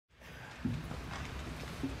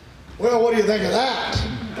Well, what do you think of that?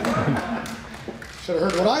 Should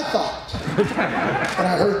have heard what I thought when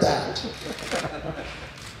I heard that.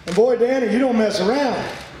 And boy, Danny, you don't mess around.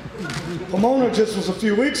 Pomona just was a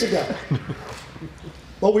few weeks ago.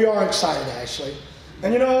 But we are excited, Ashley.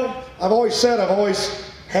 And you know, I've always said I've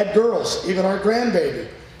always had girls. Even our grandbaby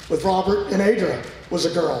with Robert and Adria was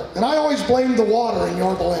a girl. And I always blamed the water in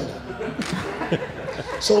Yorba Linda.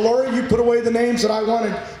 So Lori, you put away the names that I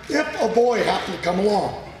wanted if a boy happened to come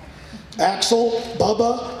along. Axel,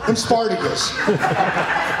 Bubba, and Spartacus.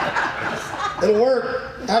 It'll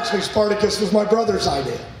work. Actually, Spartacus was my brother's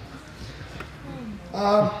idea.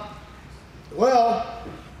 Well,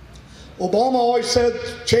 Obama always said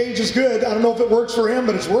change is good. I don't know if it works for him,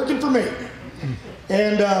 but it's working for me.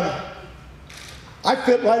 And I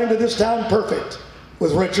fit right into this town perfect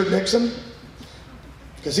with Richard Nixon.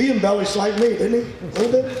 Because he embellished like me, didn't he? A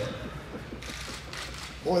little bit.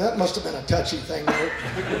 Boy, that must have been a touchy thing there.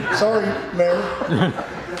 Sorry, Mayor.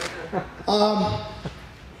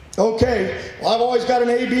 Okay, well, I've always got an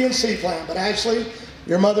A, B, and C plan, but Ashley,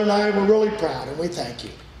 your mother and I were really proud, and we thank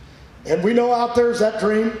you. And we know out there's that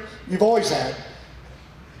dream you've always had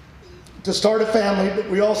to start a family, but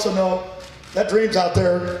we also know that dream's out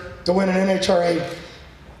there to win an NHRA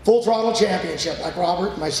full throttle championship like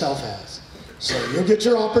Robert and myself has. So you'll get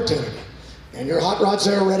your opportunity, and your hot rod's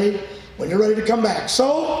there ready when you're ready to come back.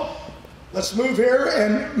 So let's move here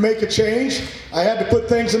and make a change. I had to put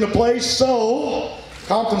things into place, so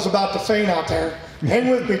Compton's about to faint out there.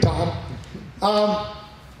 Hang with me, Tom.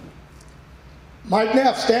 Mike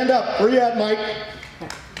Neff, stand up. Where you at, Mike?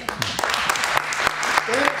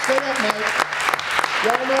 Stand up, Mike.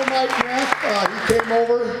 Y'all know Mike Neff. He came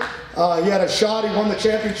over. He had a shot. He won the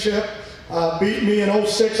championship. Beat me in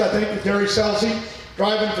 06, I think, with Gary Selsey,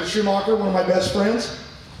 driving for Schumacher, one of my best friends.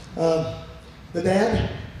 The dad.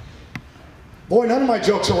 Boy, none of my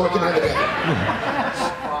jokes are working here today.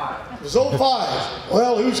 It was 05.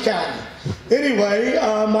 Well, who's counting? Anyway,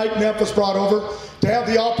 Mike Neff was brought over to have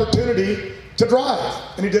the opportunity to drive,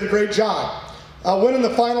 and he did a great job. Winning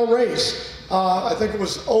the final race, I think it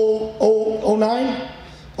was 09?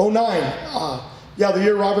 09. Yeah, the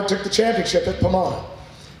year Robert took the championship at Pomona.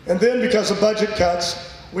 And then, because of budget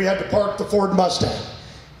cuts, we had to park the Ford Mustang.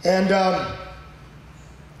 And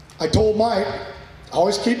I told Mike, I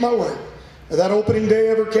always keep my word. If that opening day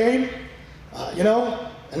ever came, you know,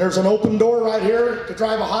 and there's an open door right here to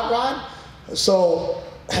drive a hot rod. So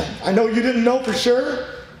I know you didn't know for sure.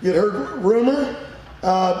 You'd heard rumor.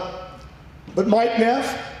 But Mike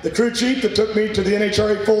Neff, the crew chief that took me to the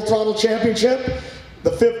NHRA Full Throttle Championship,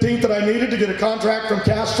 the 15th that I needed to get a contract from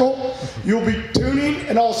Castrol, you'll be tuning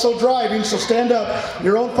and also driving, so stand up,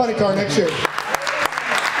 your own funny car next year.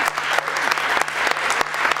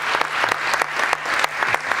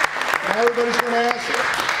 Now everybody's going to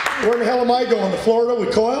ask, where in the hell am I going, to Florida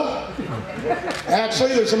with Coyle?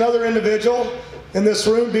 Actually, there's another individual in this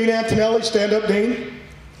room, Dean Antonelli. Stand up, Dean.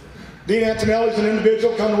 Dean Antonelli's an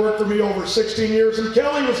individual, come to work for me over 16 years, and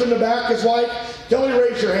Kelly was in the back, his wife. Kelly,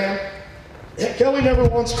 raise your hand. Kelly never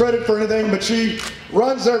wants credit for anything, but she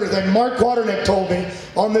runs everything. Mark Quaternick told me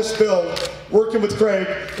on this build, working with Craig,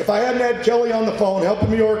 if I hadn't had Kelly on the phone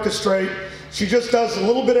helping me orchestrate, she just does a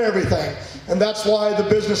little bit of everything. And that's why the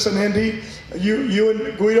business in Indy, you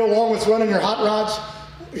and Guido, along with running your hot rods,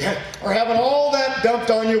 are having all that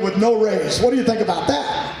dumped on you with no raise. What do you think about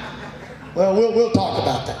that? Well, we'll talk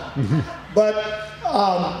about that. But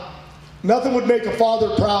nothing would make a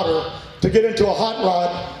father prouder to get into a hot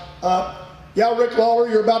rod. Yeah, Rick Lawler,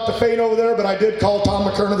 you're about to faint over there, but I did call Tom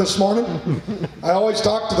McKerna this morning. I always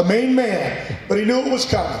talk to the main man, but he knew it was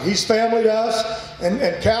coming. He's family to us, and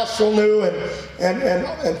Castrol knew,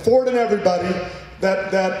 and Ford and everybody,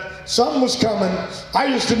 that something was coming. I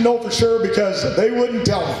just didn't know for sure because they wouldn't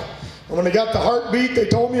tell me. And when they got the heartbeat, they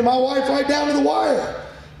told me, and my wife right down to the wire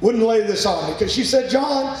wouldn't lay this on me, because she said,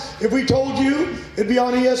 John, if we told you, it'd be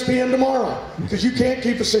on ESPN tomorrow, because you can't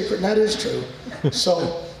keep a secret, and that is true.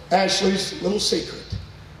 So Ashley's little secret.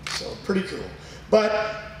 So pretty cool.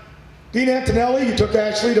 But Dean Antonelli, you took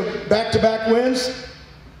Ashley to back-to-back wins.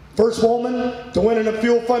 First woman to win in a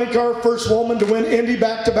fuel funny car, first woman to win Indy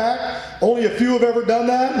back-to-back. Only a few have ever done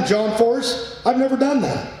that, and John Force, I've never done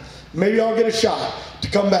that. Maybe I'll get a shot to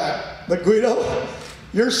come back. But Guido,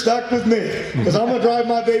 you're stuck with me, because I'm going to drive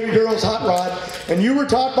my baby girl's hot rod, and you were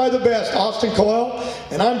taught by the best, Austin Coyle,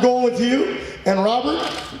 and I'm going with you. And Robert,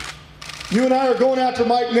 you and I are going after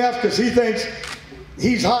Mike Neff because he thinks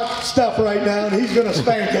he's hot stuff right now and he's going to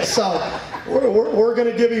spank us. So we're going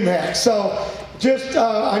to give him that. So just,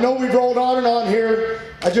 I know we've rolled on and on here.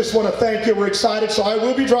 I just want to thank you. We're excited. So I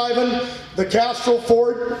will be driving the Castrol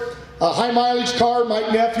Ford high mileage car.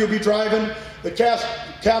 Mike Neff, you'll be driving the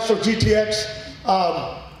Castrol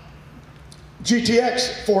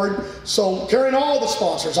GTX Ford. So carrying all the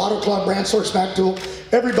sponsors, Auto Club, Brand Source, Mac Tool,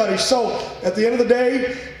 everybody. So at the end of the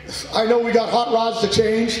day, I know we got hot rods to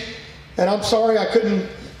change, and I'm sorry I couldn't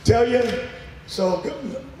tell you. So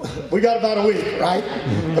we got about a week, right?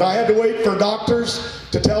 But I had to wait for doctors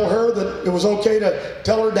to tell her that it was okay to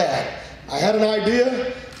tell her dad. I had an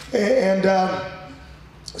idea, and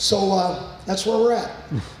so that's where we're at.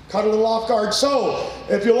 Caught a little off guard. So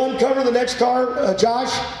if you'll uncover the next car,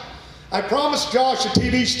 Josh, I promised Josh a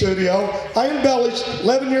TV studio. I embellished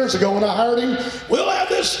 11 years ago when I hired him. We'll have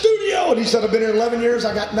this studio. And he said, I've been here 11 years.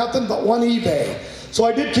 I got nothing but one eBay. So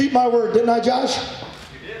I did keep my word, didn't I, Josh?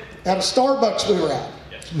 You did. At a Starbucks we were at.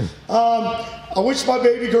 Yes. I wish my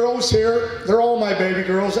baby girl was here. They're all my baby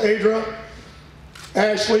girls. Adra,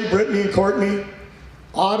 Ashley, Brittany, and Courtney,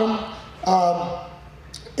 Autumn.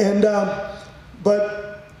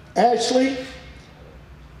 But Ashley,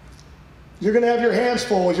 you're going to have your hands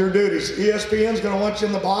full with your duties. ESPN's going to want you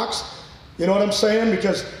in the box. You know what I'm saying?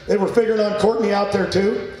 Because they were figuring on Courtney out there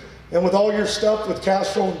too. And with all your stuff with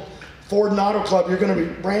Castrol, Ford, and Auto Club, you're going to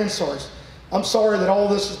be brand source. I'm sorry that all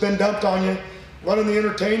this has been dumped on you, running the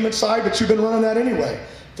entertainment side, but you've been running that anyway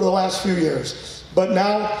for the last few years. But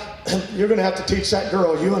now you're going to have to teach that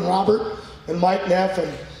girl, you and Robert and Mike Neff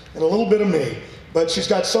and a little bit of me. But she's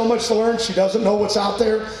got so much to learn. She doesn't know what's out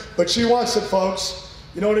there, but she wants it, folks.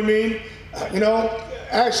 You know what I mean? You know,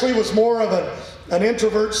 Ashley was more of an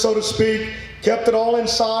introvert, so to speak, kept it all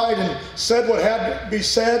inside and said what had to be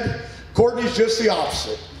said. Courtney's just the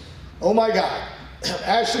opposite. Oh my God.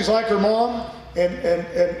 Ashley's like her mom,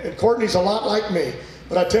 and Courtney's a lot like me.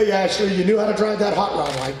 But I tell you, Ashley, you knew how to drive that hot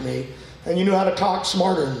rod like me, and you knew how to talk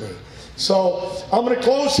smarter than me. So I'm going to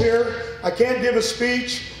close here. I can't give a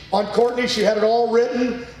speech on Courtney. She had it all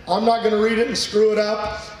written. I'm not going to read it and screw it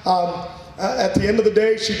up. At the end of the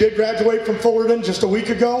day, she did graduate from Fullerton just a week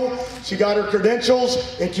ago. She got her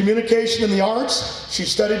credentials in communication and the arts. She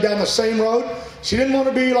studied down the same road. She didn't want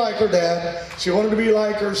to be like her dad. She wanted to be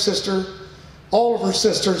like her sister, all of her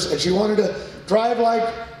sisters, and she wanted to drive like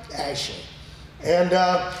Ashley. And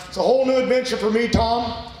it's a whole new adventure for me,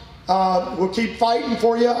 Tom. We'll keep fighting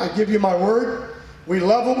for you. I give you my word. We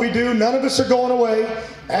love what we do. None of us are going away.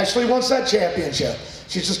 Ashley wants that championship.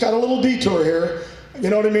 She's just got a little detour here. You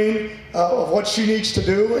know what I mean, of what she needs to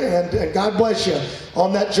do, and God bless you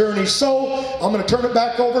on that journey. So I'm going to turn it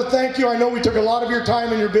back over. Thank you. I know we took a lot of your time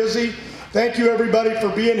and you're busy. Thank you, everybody, for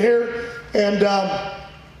being here, and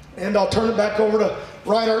I'll turn it back over to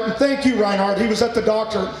Reinhardt. And thank you, Reinhardt. He was at the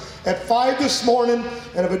doctor at 5 this morning,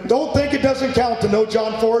 and if it don't think it doesn't count to know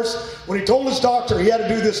John Forrest, when he told his doctor he had to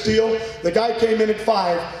do this deal, the guy came in at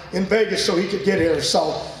 5 in Vegas so he could get here.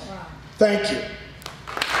 So thank you.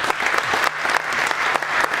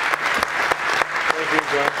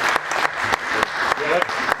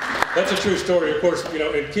 That's a true story. Of course, you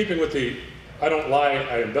know, in keeping with the, I don't lie,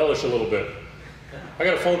 I embellish a little bit. I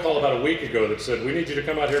got a phone call about a week ago that said, we need you to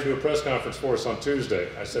come out here and do a press conference for us on Tuesday.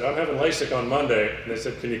 I said, I'm having LASIK on Monday. And they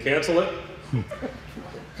said, can you cancel it?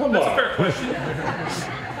 Come on. That's a fair question.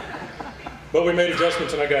 But we made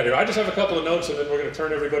adjustments and I got here. I just have a couple of notes and then we're going to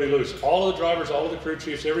turn everybody loose. All of the drivers, all of the crew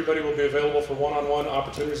chiefs, everybody will be available for one-on-one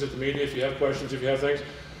opportunities at the media if you have questions, if you have things.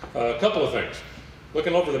 A couple of things.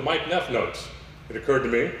 Looking over the Mike Neff notes, it occurred to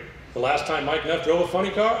me, the last time Mike Neff drove a funny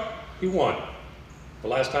car, he won. The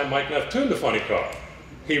last time Mike Neff tuned a funny car,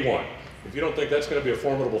 he won. If you don't think that's going to be a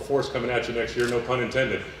formidable force coming at you next year, no pun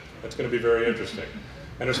intended, that's going to be very interesting.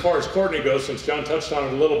 And as far as Courtney goes, since John touched on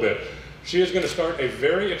it a little bit, she is going to start a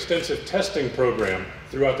very extensive testing program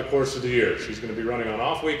throughout the course of the year. She's going to be running on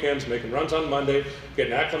off weekends, making runs on Monday,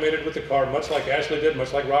 getting acclimated with the car, much like Ashley did,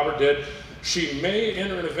 much like Robert did. She may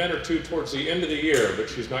enter an event or two towards the end of the year, but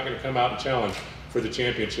she's not going to come out and challenge for the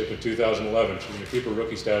championship in 2011. She's going to keep her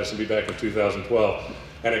rookie status and be back in 2012.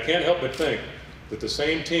 And I can't help but think that the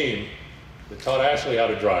same team that taught Ashley how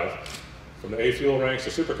to drive, from the A Fuel ranks,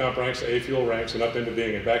 the Super Comp ranks, the A Fuel ranks, and up into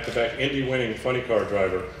being a back-to-back Indy-winning funny car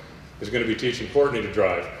driver, is going to be teaching Courtney to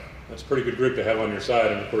drive. That's a pretty good group to have on your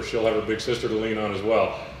side, and of course she'll have her big sister to lean on as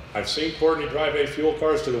well. I've seen Courtney drive A Fuel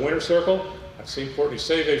cars to the winner's circle. I've seen Courtney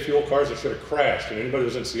save A Fuel cars that should have crashed, and anybody who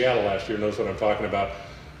was in Seattle last year knows what I'm talking about.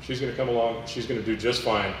 She's going to come along, she's going to do just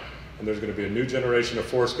fine, and there's going to be a new generation of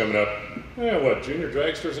force coming up. What, junior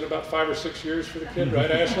dragsters in about 5 or 6 years for the kid, right,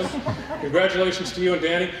 Ashley? Congratulations to you and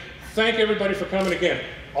Danny. Thank everybody for coming again.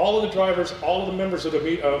 All of the drivers, all of the members of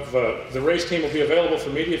the race team will be available for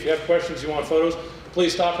media. If you have questions, you want photos,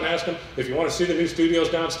 please stop and ask them. If you want to see the new studios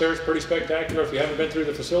downstairs, pretty spectacular. If you haven't been through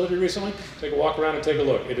the facility recently, take a walk around and take a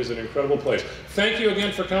look. It is an incredible place. Thank you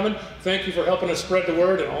again for coming. Thank you for helping us spread the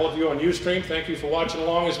word, and all of you on Ustream, thank you for watching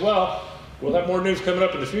along as well. We'll have more news coming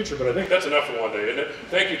up in the future, but I think that's enough for one day, isn't it?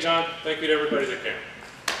 Thank you, John. Thank you to everybody that came.